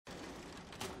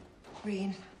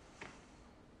Reed,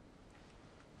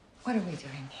 what are we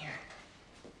doing here?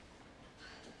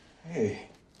 Hey,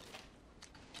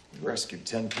 you rescued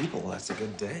 10 people. That's a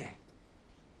good day.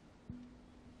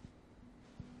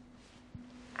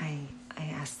 I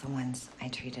asked the ones I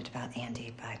treated about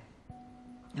Andy, but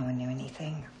no one knew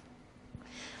anything.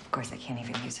 Of course, I can't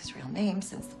even use his real name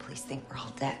since the police think we're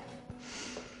all dead.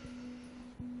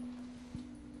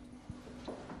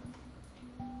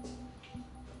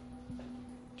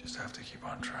 Just have to keep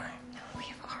on trying. We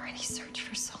have already searched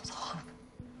for so long.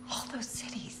 All those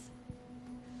cities.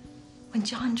 When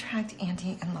John tracked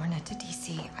Andy and Lorna to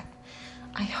DC,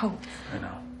 I hoped. I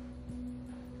know.